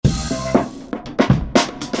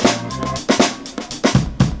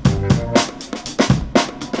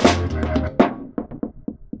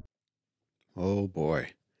Oh boy.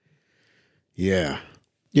 Yeah.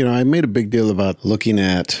 I made a big deal about looking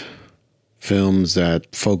at films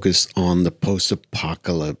that focus on the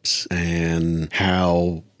post-apocalypse and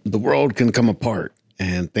how the world can come apart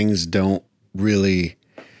and things they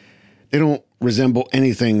don't resemble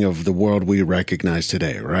anything of the world we recognize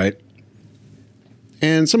today, right?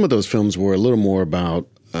 And some of those films were a little more about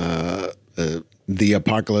the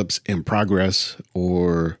apocalypse in progress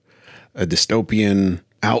or a dystopian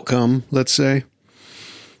outcome, let's say.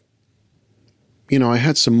 I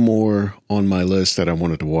had some more on my list that I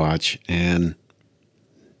wanted to watch, and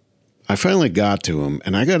I finally got to them.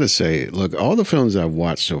 And I got to say, look, all the films I've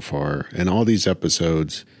watched so far and all these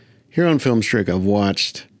episodes here on Film Streak, I've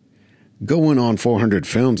watched going on 400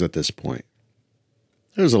 films at this point.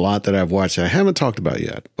 There's a lot that I've watched I haven't talked about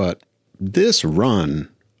yet, but this run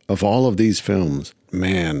of all of these films,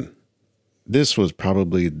 man, this was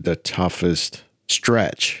probably the toughest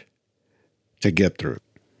stretch to get through.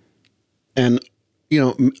 And,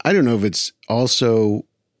 I don't know if it's also,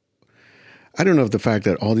 I don't know if the fact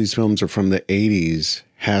that all these films are from the 80s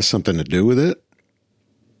has something to do with it.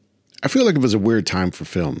 I feel like it was a weird time for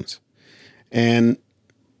films. And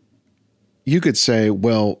you could say,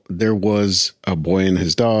 well, there was A Boy and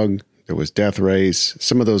His Dog, there was Death Race,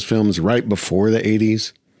 some of those films right before the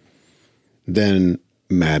 80s. Then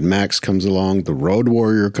Mad Max comes along, The Road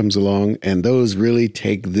Warrior comes along, and those really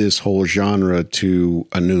take this whole genre to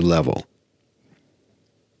a new level.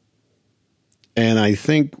 And I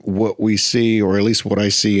think what we see, or at least what I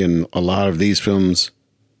see in a lot of these films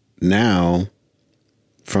now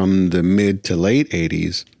from the mid to late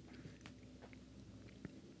 80s,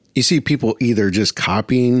 you see people either just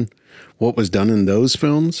copying what was done in those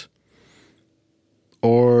films,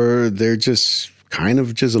 or they're just kind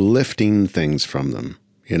of just lifting things from them,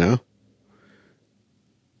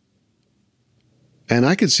 And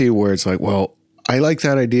I could see where it's like, well, I like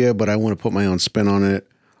that idea, but I want to put my own spin on it,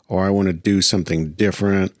 or I want to do something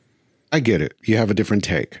different. I get it. You have a different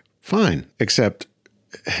take. Fine. Except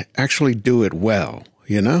actually do it well,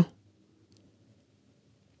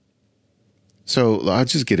 So I'll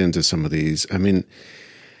just get into some of these. I mean,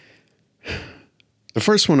 the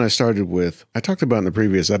first one I started with, I talked about in the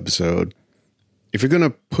previous episode. If you're going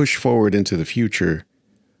to push forward into the future,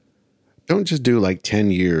 don't just do like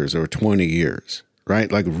 10 years or 20 years,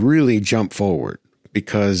 right? Like really jump forward,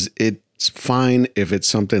 because it's fine if it's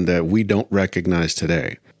something that we don't recognize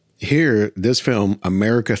today. Here, this film,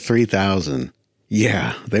 America 3000,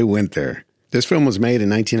 yeah, they went there. This film was made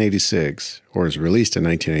in 1986, or was released in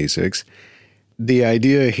 1986. The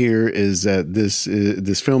idea here is that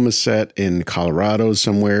this film is set in Colorado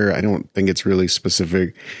somewhere. I don't think it's really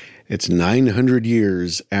specific. It's 900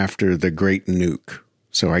 years after the Great Nuke.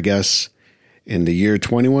 So I guess in the year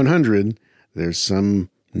 2100, there's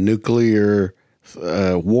some nuclear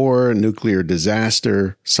war, nuclear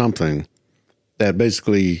disaster, something that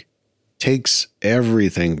basically takes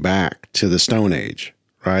everything back to the Stone Age,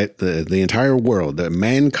 right? The entire world, that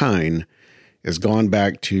mankind has gone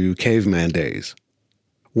back to caveman days.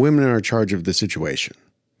 Women are in charge of the situation,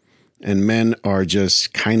 and men are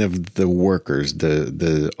just kind of the workers,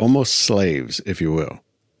 the almost slaves, if you will.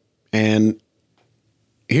 And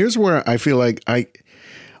here's where I feel like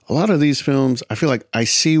a lot of these films, I feel like I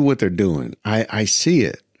see what they're doing. I see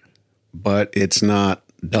it, but it's not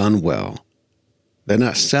done well. They're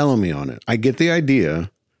not selling me on it. I get the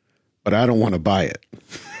idea, but I don't want to buy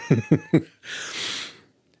it.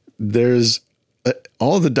 There's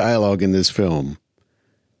all the dialogue in this film.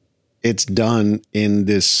 It's done in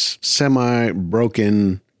this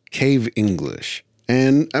semi-broken cave English.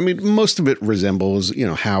 And I mean, most of it resembles,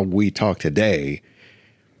 how we talk today.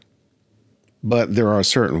 But there are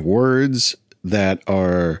certain words that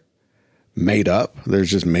are made up.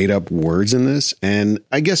 There's just made up words in this. And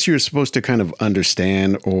I guess you're supposed to kind of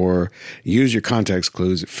understand or use your context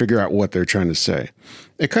clues, figure out what they're trying to say.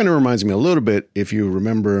 It kind of reminds me a little bit, if you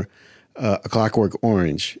remember, A Clockwork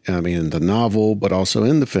Orange. I mean, the novel, but also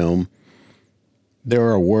in the film, there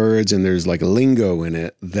are words and there's like lingo in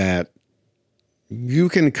it that you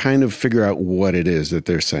can kind of figure out what it is that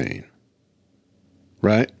they're saying,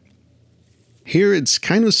 right? Here it's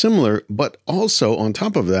kind of similar, but also on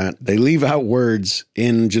top of that, they leave out words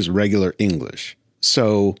in just regular English.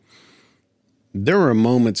 So there were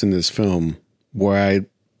moments in this film where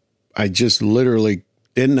I just literally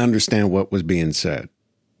didn't understand what was being said.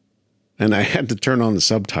 And I had to turn on the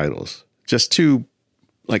subtitles just to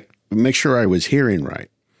make sure I was hearing right.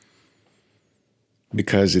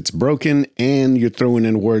 Because it's broken and you're throwing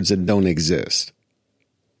in words that don't exist.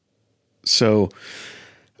 So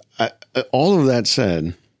all of that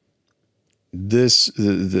said,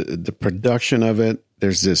 The production of it,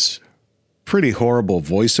 there's this pretty horrible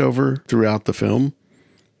voiceover throughout the film.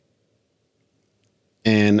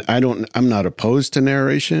 And I'm not opposed to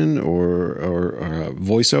narration or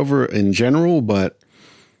voiceover in general, but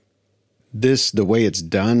the way it's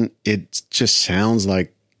done, it just sounds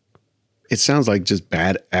like just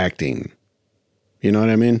bad acting. You know what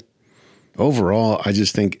I mean? Overall, I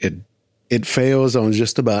just think it fails on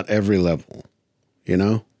just about every level, you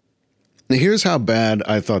know? Now, here's how bad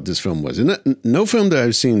I thought this film was. And no film that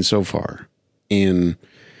I've seen so far in,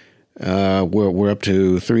 we're up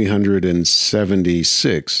to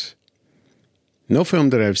 376. No film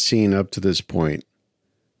that I've seen up to this point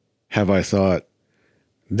have I thought,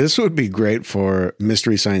 this would be great for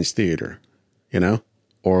Mystery Science Theater, you know?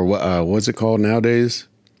 Or what's it called nowadays?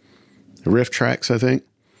 Riff Tracks, I think.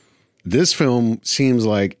 This film seems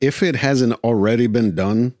like if it hasn't already been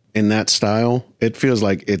done in that style, it feels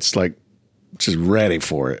like it's like just ready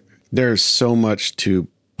for it. There's so much to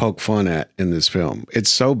poke fun at in this film. It's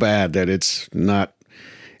so bad that it's not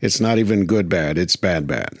even good bad. It's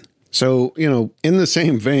bad. So, you know, in the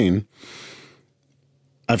same vein,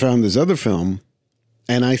 I found this other film,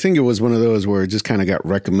 and I think it was one of those where it just kind of got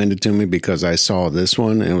recommended to me because I saw this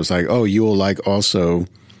one and it was like, oh, you will like also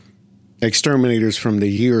Exterminators from the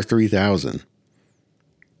Year 3000,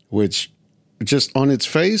 which just on its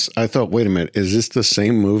face, I thought, wait a minute, is this the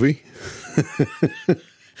same movie?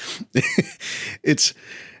 It's,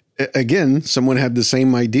 again, someone had the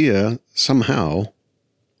same idea somehow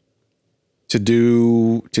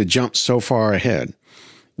to jump so far ahead.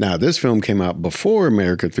 Now, this film came out before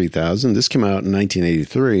America 3000. This came out in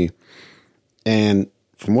 1983. And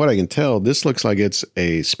from what I can tell, this looks like it's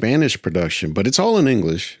a Spanish production, but it's all in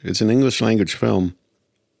English. It's an English language film.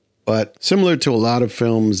 But similar to a lot of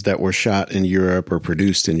films that were shot in Europe or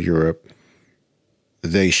produced in Europe,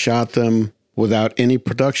 they shot them without any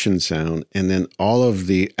production sound. And then all of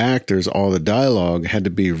the actors, all the dialogue had to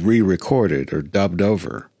be re-recorded or dubbed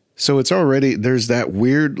over. So it's already, there's that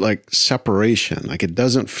weird like separation. Like it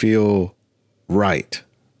doesn't feel right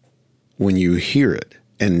when you hear it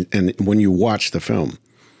and when you watch the film.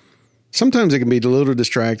 Sometimes it can be a little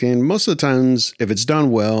distracting. Most of the times, if it's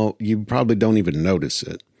done well, you probably don't even notice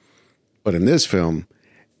it. But in this film,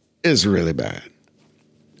 it's really bad.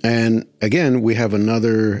 And again, we have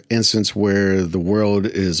another instance where the world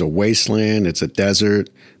is a wasteland. It's a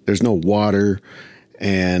desert. There's no water.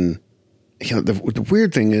 And you know, the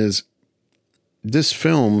weird thing is this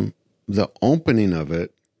film, the opening of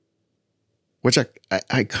it, which I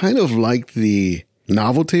kind of like the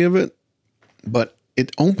novelty of it, but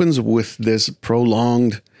it opens with this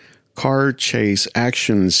prolonged car chase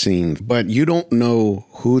action scene, but you don't know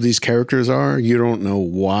who these characters are. You don't know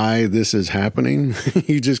why this is happening.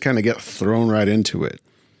 You just kind of get thrown right into it.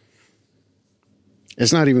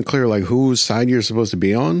 It's not even clear like whose side you're supposed to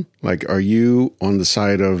be on. Like, are you on the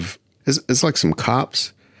side of, it's like some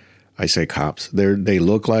cops. I say cops. They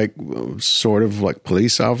look like sort of like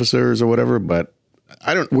police officers or whatever, but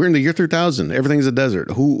we're in the year 3000. Everything's a desert.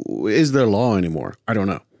 Who is there law anymore? I don't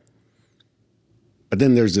know. But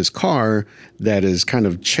then there's this car that is kind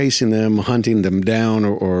of chasing them, hunting them down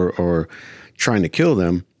or trying to kill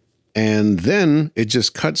them. And then it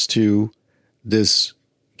just cuts to this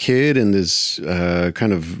kid in this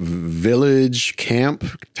kind of village camp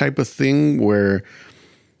type of thing where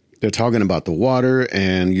they're talking about the water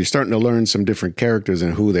and you're starting to learn some different characters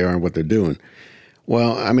and who they are and what they're doing.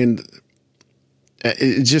 Well, I mean,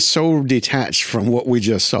 it's just so detached from what we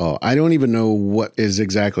just saw. I don't even know what is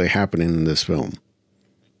exactly happening in this film.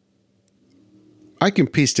 I can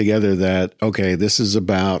piece together that, okay, this is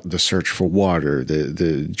about the search for water,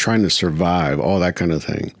 the trying to survive, all that kind of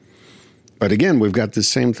thing. But again, we've got this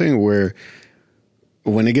same thing where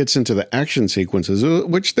when it gets into the action sequences,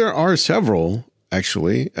 which there are several,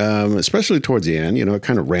 actually, especially towards the end, you know, it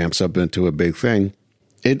kind of ramps up into a big thing.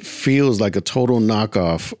 It feels like a total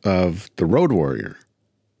knockoff of The Road Warrior,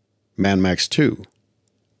 Mad Max 2.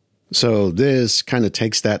 So this kind of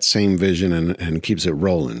takes that same vision and keeps it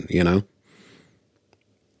rolling, you know?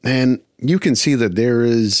 And you can see that there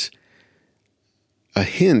is a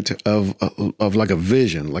hint of like a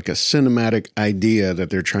vision, like a cinematic idea that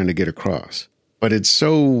they're trying to get across. But it's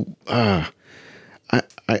so, I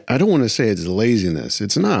don't want to say it's laziness.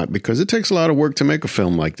 It's not, because it takes a lot of work to make a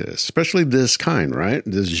film like this, especially this kind, right?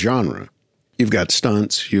 This genre. You've got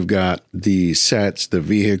stunts, you've got the sets, the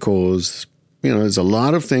vehicles. You know, there's a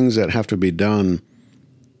lot of things that have to be done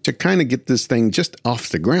to kind of get this thing just off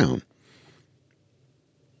the ground.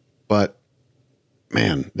 But,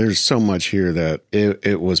 man, there's so much here that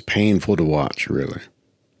it was painful to watch, really.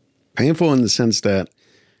 Painful in the sense that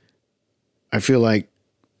I feel like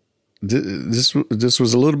this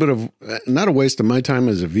was a little bit of not a waste of my time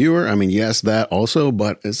as a viewer. I mean, yes, that also,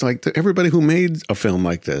 but it's like everybody who made a film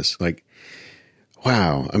like this, like,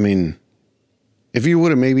 wow. I mean, if you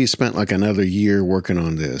would have maybe spent like another year working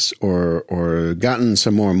on this or gotten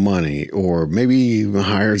some more money or maybe even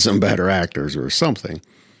hired some better actors or something,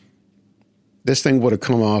 this thing would have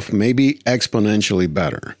come off maybe exponentially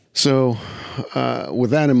better. So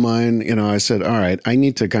with that in mind, I said, all right, I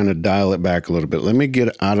need to kind of dial it back a little bit. Let me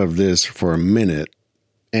get out of this for a minute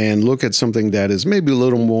and look at something that is maybe a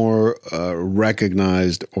little more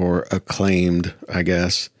recognized or acclaimed, I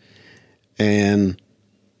guess, and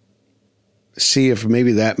see if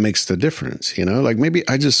maybe that makes the difference, like maybe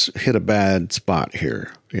I just hit a bad spot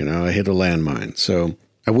here, I hit a landmine. So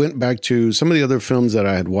I went back to some of the other films that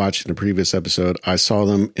I had watched in the previous episode. I saw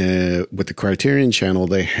them with the Criterion Channel.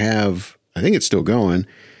 They have, I think it's still going,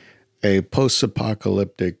 a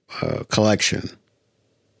post-apocalyptic collection.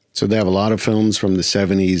 So they have a lot of films from the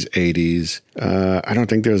 70s, 80s. I don't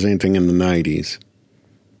think there's anything in the 90s.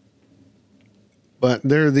 But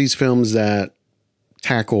there are these films that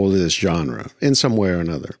tackle this genre in some way or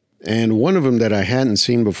another. And one of them that I hadn't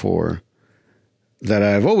seen before, that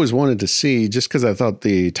I've always wanted to see just because I thought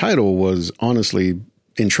the title was honestly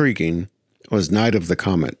intriguing, was Night of the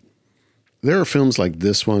Comet. There are films like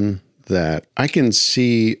this one that I can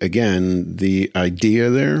see, again, the idea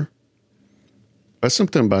there, but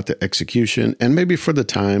something about the execution, and maybe for the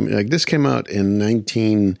time, like this came out in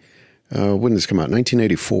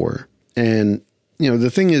 1984. And,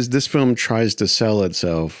 the thing is, this film tries to sell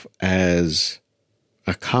itself as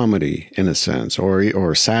a comedy in a sense,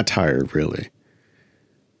 or satire, really.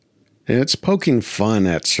 And it's poking fun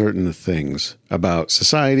at certain things about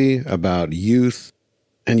society, about youth.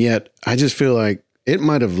 And yet I just feel like it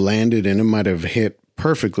might have landed and it might have hit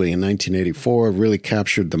perfectly in 1984, really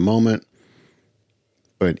captured the moment.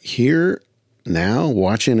 But here, now,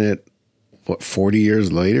 watching it, 40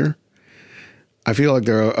 years later, I feel like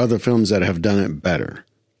there are other films that have done it better.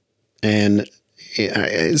 And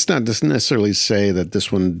it's not to necessarily say that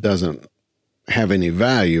this one doesn't have any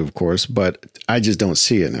value, of course, but I just don't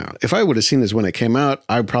see it now. If I would have seen this when it came out,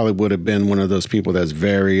 I probably would have been one of those people that's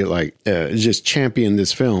very just champion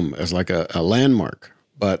this film as like a landmark,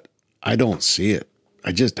 but I don't see it.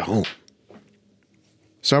 I just don't.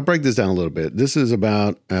 So I'll break this down a little bit. This is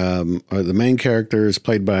about the main character is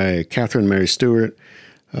played by Catherine Mary Stewart,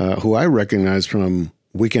 who I recognize from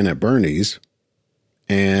Weekend at Bernie's.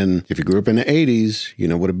 And if you grew up in the 80s, you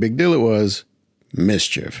know what a big deal it was.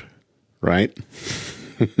 Mischief, right?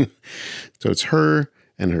 So it's her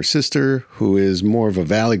and her sister, who is more of a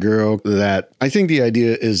valley girl. That I think the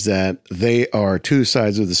idea is that they are two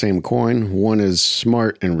sides of the same coin. One is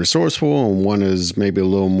smart and resourceful, and one is maybe a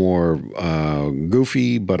little more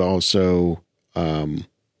goofy, but also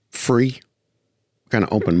free, kind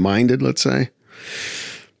of open-minded, let's say.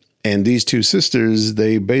 And these two sisters,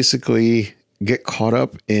 they basically get caught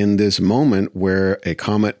up in this moment where a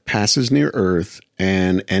comet passes near Earth,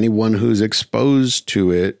 and anyone who's exposed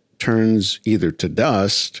to it turns either to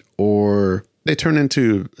dust or they turn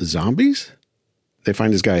into zombies. They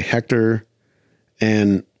find this guy Hector,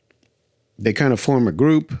 and they kind of form a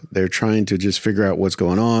group. They're trying to just figure out what's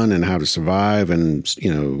going on and how to survive and,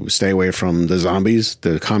 stay away from the zombies,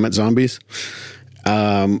 the comet zombies.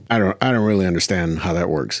 I don't really understand how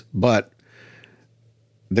that works, but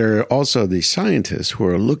there are also the scientists who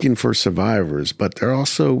are looking for survivors, but they're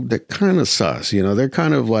kind of sus. They're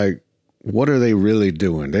kind of like, what are they really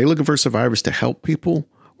doing? Are they looking for survivors to help people,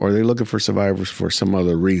 or are they looking for survivors for some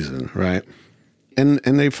other reason, right? And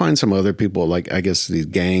they find some other people, like, I guess, these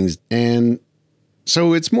gangs. And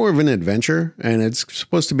so it's more of an adventure, and it's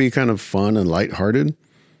supposed to be kind of fun and lighthearted.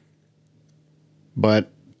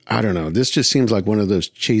 But I don't know. This just seems like one of those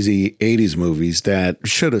cheesy 80s movies that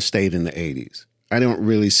should have stayed in the 80s. I don't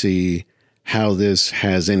really see how this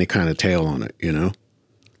has any kind of tail on it,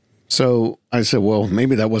 So I said, well,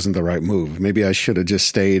 maybe that wasn't the right move. Maybe I should have just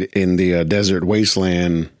stayed in the desert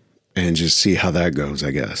wasteland and just see how that goes,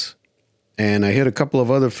 I guess. And I hit a couple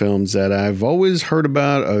of other films that I've always heard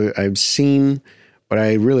about, I've seen, but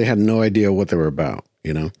I really had no idea what they were about,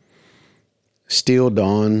 Steel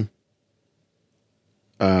Dawn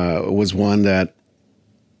was one that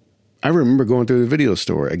I remember going through the video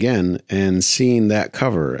store again and seeing that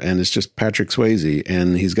cover, and it's just Patrick Swayze,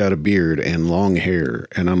 and he's got a beard and long hair.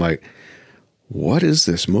 And I'm like, what is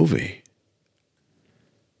this movie?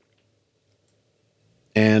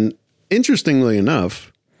 And interestingly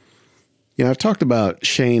enough, I've talked about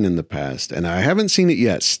Shane in the past, and I haven't seen it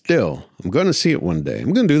yet. Still, I'm going to see it one day.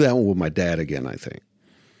 I'm going to do that one with my dad again, I think.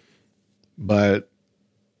 But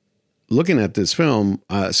looking at this film,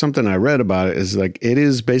 something I read about it is like it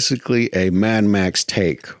is basically a Mad Max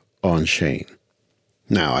take on Shane.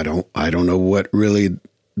 Now, I don't know what really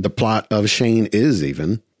the plot of Shane is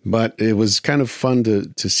even, but it was kind of fun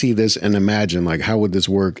to see this and imagine like how would this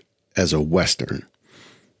work as a Western,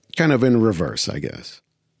 kind of in reverse, I guess.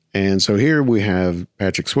 And so here we have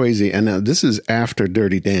Patrick Swayze, and now this is after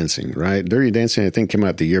Dirty Dancing, right? Dirty Dancing, I think, came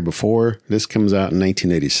out the year before. This comes out in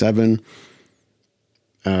 1987.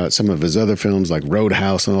 Some of his other films like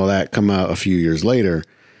Roadhouse and all that come out a few years later.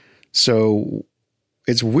 So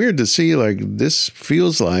it's weird to see like this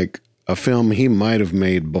feels like a film he might have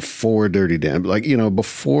made before Dirty Dancing, like, you know,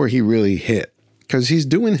 before he really hit, because he's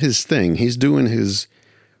doing his thing. He's doing his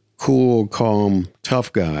cool, calm,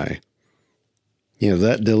 tough guy. You know,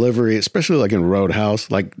 that delivery, especially like in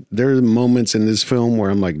Roadhouse, like there are moments in this film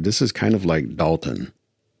where I'm like, this is kind of like Dalton.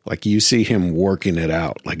 Like you see him working it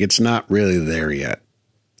out. Like it's not really there yet.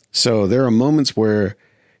 So there are moments where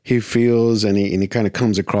he feels and he kind of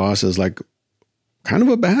comes across as like kind of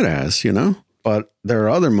a badass, you know? But there are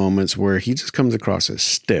other moments where he just comes across as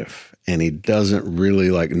stiff and he doesn't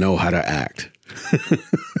really like know how to act.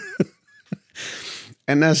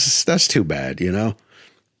 And that's too bad, you know?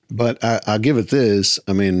 But I'll give it this.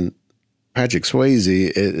 I mean, Patrick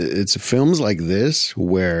Swayze, it's films like this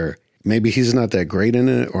where maybe he's not that great in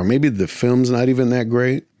it, or maybe the film's not even that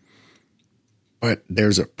great, but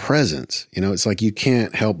there's a presence. You know, it's like you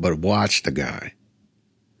can't help but watch the guy.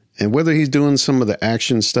 And whether he's doing some of the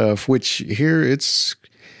action stuff, which here it's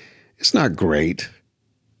not great.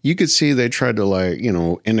 You could see they tried to like, you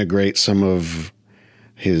know, integrate some of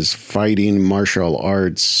his fighting martial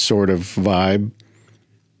arts sort of vibe.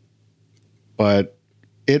 But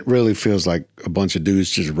it really feels like a bunch of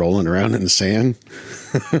dudes just rolling around in the sand.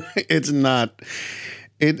 It's not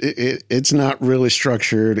really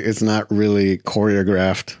structured. It's not really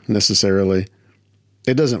choreographed necessarily.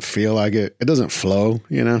 It doesn't feel like it. It doesn't flow,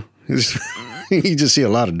 you know. You just see a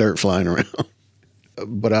lot of dirt flying around.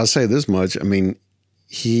 But I'll say this much. I mean,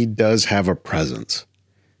 he does have a presence.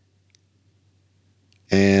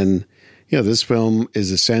 And, you know, this film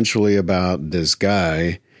is essentially about this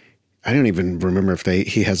guy. I don't even remember if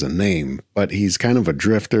he has a name, but he's kind of a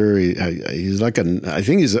drifter. He's like I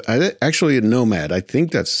think he's actually a nomad. I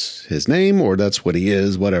think that's his name, or that's what he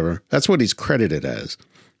is, whatever. That's what he's credited as.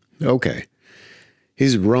 Okay.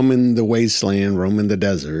 He's roaming the wasteland, roaming the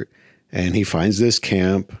desert, and he finds this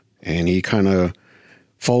camp and he kind of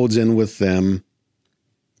folds in with them.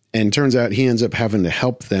 And turns out he ends up having to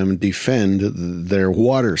help them defend their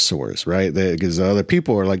water source, right? Because other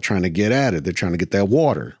people are like trying to get at it. They're trying to get that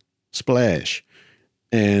water. Splash.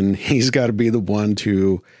 And he's got to be the one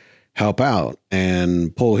to help out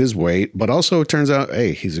and pull his weight. But also it turns out,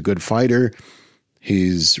 hey, he's a good fighter.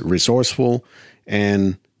 He's resourceful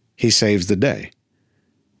and he saves the day.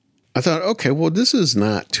 I thought, okay, well, this is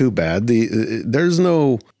not too bad. There's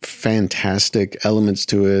no fantastic elements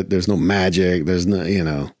to it. There's no magic. There's no, you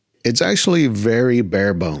know, it's actually very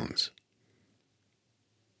bare bones.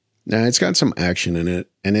 Now, it's got some action in it,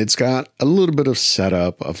 and it's got a little bit of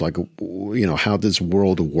setup of like, you know, how this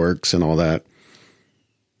world works and all that.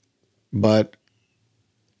 But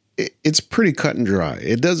it's pretty cut and dry.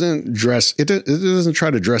 It doesn't doesn't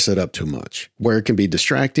try to dress it up too much, where it can be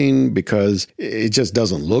distracting because it just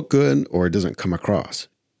doesn't look good or it doesn't come across.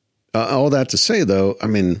 All that to say, though, I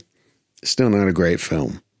mean, it's still not a great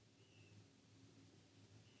film.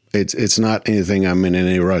 It's not anything I'm in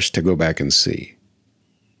any rush to go back and see.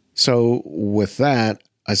 So with that,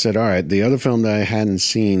 I said, all right, the other film that I hadn't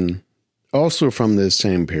seen, also from this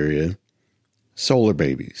same period, Solar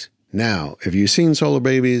Babies. Now, if you've seen Solar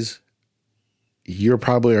Babies, you're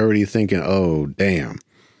probably already thinking, oh, damn.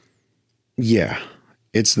 Yeah,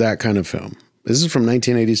 it's that kind of film. This is from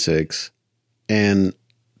 1986. And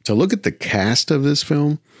to look at the cast of this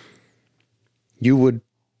film, you would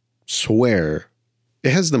swear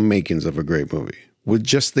it has the makings of a great movie with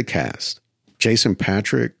just the cast. Jason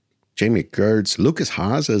Patric, Jamie Gertz, Lucas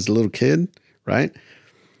Haas as a little kid, right?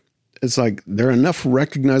 It's like there are enough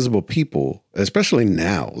recognizable people, especially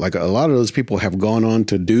now. Like a lot of those people have gone on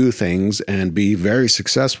to do things and be very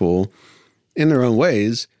successful in their own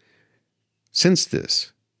ways since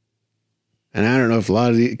this. And I don't know if a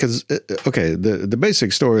lot of because, okay, the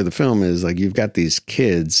basic story of the film is like you've got these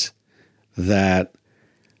kids that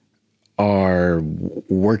are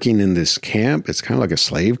working in this camp. It's kind of like a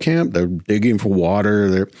slave camp. They're digging for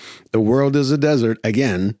water. The world is a desert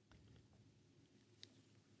again.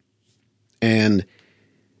 And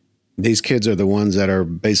these kids are the ones that are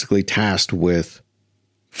basically tasked with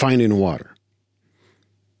finding water.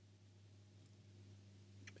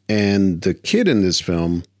 And the kid in this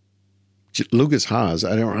film Lucas Haas,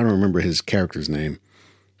 I don't remember his character's name.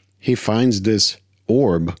 He finds this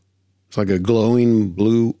orb. It's like a glowing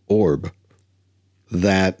blue orb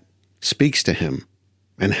that speaks to him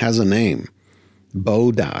and has a name,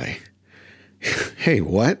 Bodai. Hey,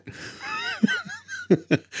 what?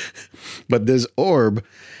 But this orb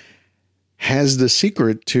has the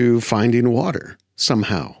secret to finding water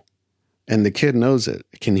somehow. And the kid knows it,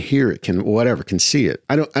 can hear it, can whatever, can see it.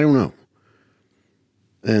 I don't know.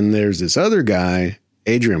 And there's this other guy,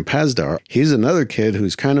 Adrian Pazdar. He's another kid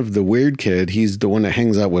who's kind of the weird kid. He's the one that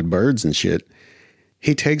hangs out with birds and shit.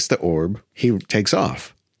 He takes the orb. He takes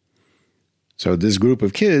off. So this group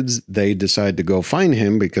of kids, they decide to go find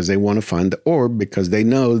him because they want to find the orb because they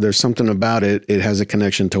know there's something about it. It has a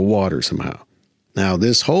connection to water somehow. Now,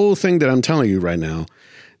 this whole thing that I'm telling you right now,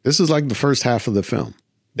 this is like the first half of the film.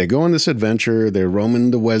 They go on this adventure. They're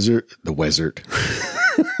roaming the Wesert. The Wesert.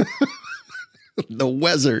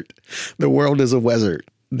 The world is a Wesert.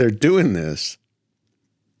 They're doing this.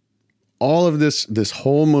 All of this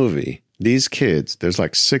whole movie, these kids, there's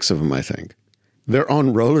like 6 of them, I think. They're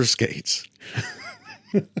on roller skates.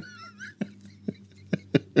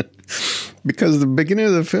 Because the beginning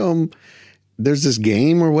of the film, there's this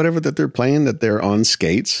game or whatever that they're playing that they're on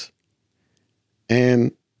skates.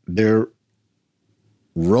 And they're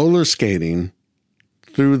roller skating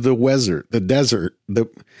through the Wesert, the desert.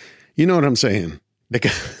 You know what I'm saying?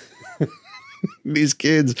 These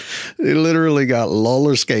kids, they literally got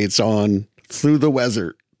roller skates on through the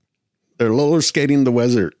Wesert. They're roller skating the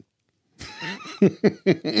Wesert.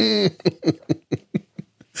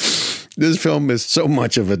 This film is so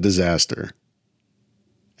much of a disaster.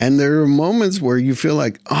 And there are moments where you feel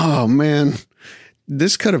like, oh man,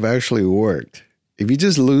 this could have actually worked. If you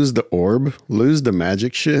just lose the orb, lose the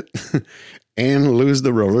magic shit, and lose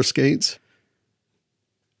the roller skates,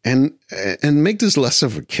 and make this less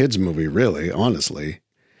of a kid's movie, really, honestly,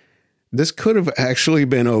 this could have actually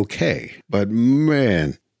been okay. But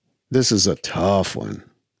man, this is a tough one.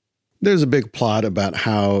 There's a big plot about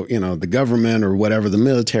how, the government or whatever, the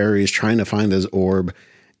military is trying to find this orb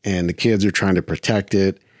and the kids are trying to protect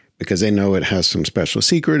it because they know it has some special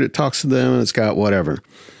secret. It talks to them and it's got whatever.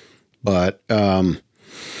 But, man,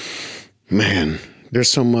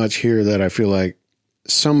 there's so much here that I feel like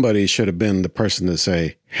somebody should have been the person to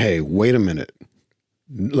say, hey, wait a minute.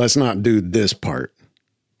 Let's not do this part.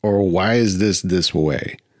 Or why is this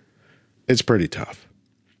way? It's pretty tough.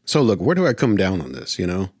 So look, where do I come down on this,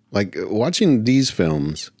 Like watching these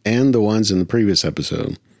films and the ones in the previous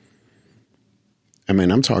episode. I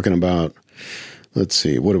mean, I'm talking about, let's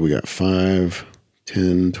see, what do we got? 5,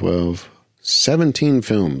 10, 12, 17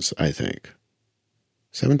 films, I think.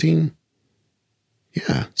 17?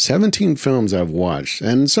 Yeah, 17 films I've watched.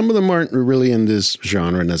 And some of them aren't really in this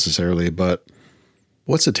genre necessarily, but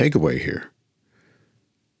what's the takeaway here?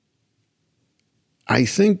 I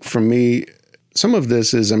think for me, some of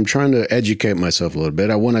this is I'm trying to educate myself a little bit.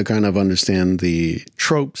 I want to kind of understand the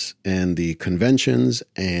tropes and the conventions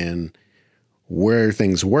and where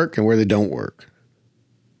things work and where they don't work.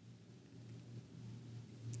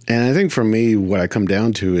 And I think for me, what I come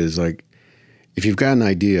down to is like, if you've got an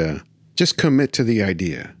idea, just commit to the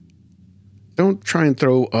idea. Don't try and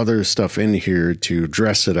throw other stuff in here to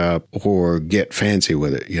dress it up or get fancy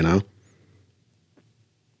with it,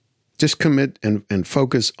 Just commit and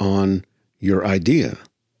focus on your idea.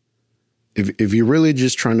 If you're really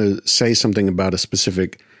just trying to say something about a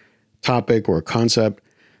specific topic or concept,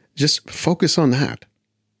 just focus on that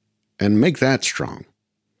and make that strong.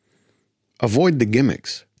 Avoid the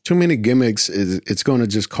gimmicks. Too many gimmicks, it's going to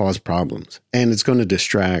just cause problems and it's going to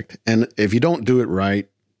distract. And if you don't do it right,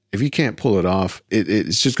 if you can't pull it off,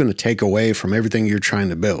 it's just going to take away from everything you're trying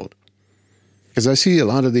to build. Because I see a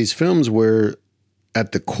lot of these films where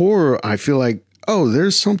at the core, I feel like, oh,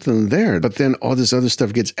 there's something there. But then all this other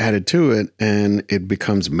stuff gets added to it and it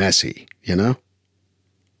becomes messy, The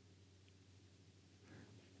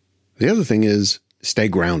other thing is stay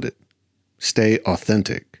grounded, stay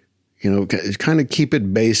authentic, kind of keep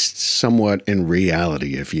it based somewhat in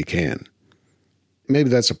reality if you can. Maybe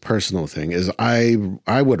that's a personal thing is I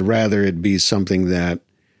would rather it be something that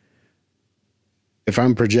if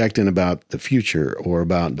I'm projecting about the future or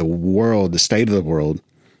about the world, the state of the world,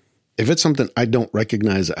 if it's something I don't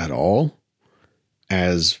recognize at all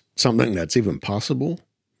as something that's even possible,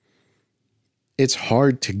 it's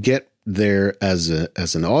hard to get there as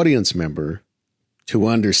an audience member to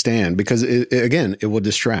understand because, it will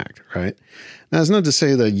distract, right? Now, it's not to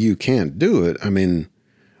say that you can't do it. I mean,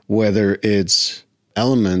 whether it's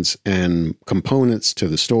elements and components to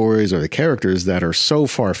the stories or the characters that are so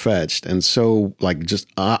far-fetched and so, just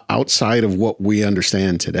outside of what we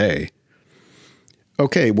understand today,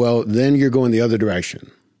 Okay, well, then you're going the other direction.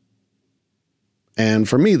 And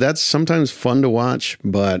for me, that's sometimes fun to watch,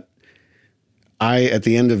 but I, at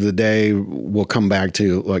the end of the day, will come back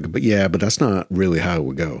to like, but that's not really how it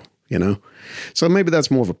would go, you know? So maybe that's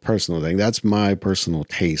more of a personal thing. That's my personal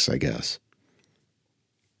taste, I guess.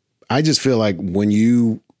 I just feel like when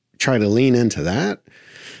you try to lean into that,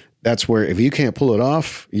 that's where if you can't pull it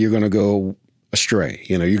off, you're going to go astray.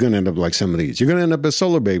 You know, you're going to end up like some of these. You're going to end up as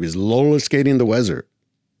Solar Babies, Lollerskating the Wesert.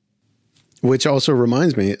 Which also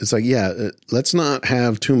reminds me, it's like, let's not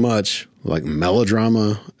have too much like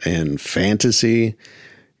melodrama and fantasy.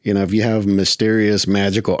 You know, if you have mysterious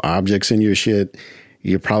magical objects in your shit,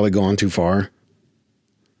 you're probably going too far.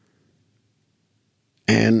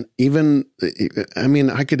 And even, I mean,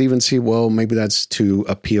 I could even see, well, maybe that's to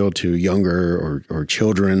appeal to younger or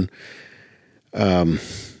children. I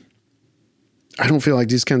don't feel like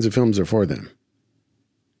these kinds of films are for them.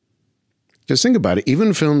 Just think about it.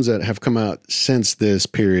 Even films that have come out since this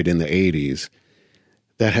period in the 80s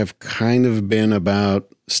that have kind of been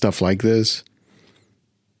about stuff like this,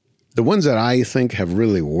 the ones that I think have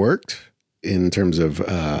really worked in terms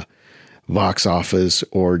of box office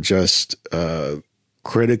or just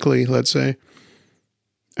critically, let's say.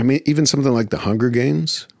 I mean, even something like The Hunger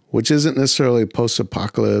Games, which isn't necessarily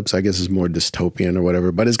post-apocalypse, I guess is more dystopian or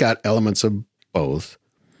whatever, but it's got elements of both.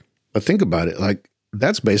 But think about it, like,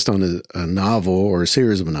 that's based on a novel or a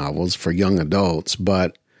series of novels for young adults,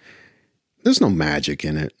 but there's no magic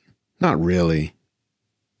in it. Not really.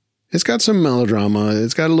 It's got some melodrama.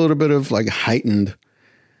 It's got a little bit of like heightened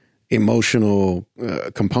emotional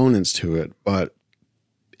components to it, but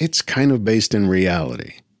it's kind of based in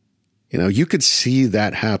reality. You know, you could see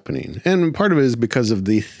that happening. And part of it is because of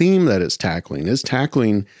the theme that it's tackling. It's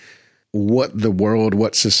tackling what the world,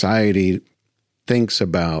 what society thinks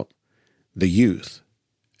about the youth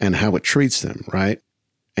and how it treats them, right?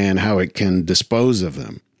 And how it can dispose of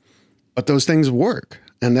them. But those things work.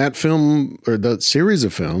 And that film, or the series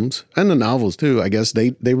of films, and the novels too, I guess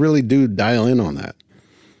they really do dial in on that.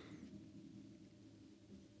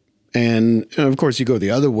 And of course, you go the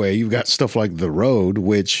other way, you've got stuff like The Road,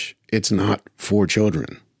 which it's not for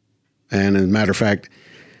children. And as a matter of fact,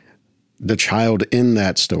 the child in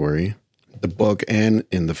that story, the book and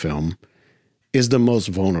in the film, is the most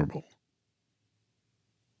vulnerable.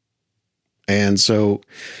 And so,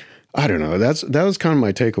 I don't know, that was kind of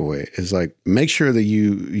my takeaway, is like, make sure that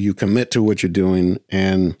you commit to what you're doing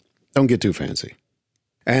and don't get too fancy.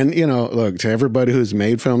 And, you know, look, to everybody who's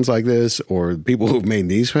made films like this or people who've made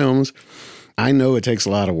these films, I know it takes a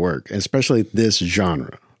lot of work, especially this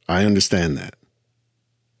genre. I understand that.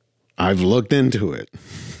 I've looked into it.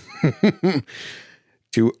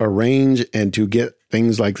 To arrange and to get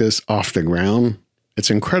things like this off the ground,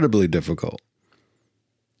 it's incredibly difficult.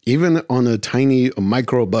 Even on a tiny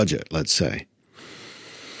micro budget, let's say.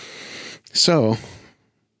 So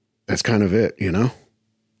that's kind of it, you know?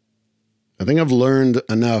 I think I've learned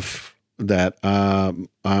enough that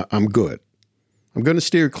I'm good. I'm going to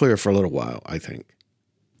steer clear for a little while, I think.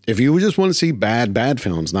 If you just want to see bad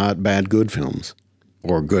films, not bad good films,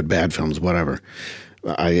 or good bad films, whatever,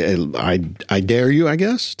 I dare you, I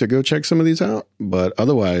guess, to go check some of these out. But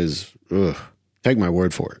otherwise, take my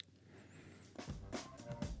word for it.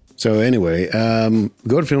 So anyway,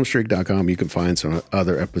 go to filmstreak.com. You can find some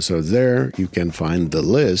other episodes there. You can find the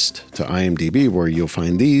list to IMDb where you'll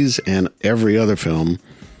find these and every other film.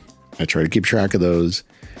 I try to keep track of those.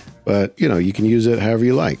 But, you know, you can use it however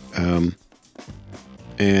you like.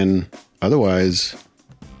 And otherwise,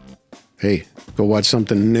 hey, go watch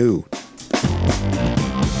something new.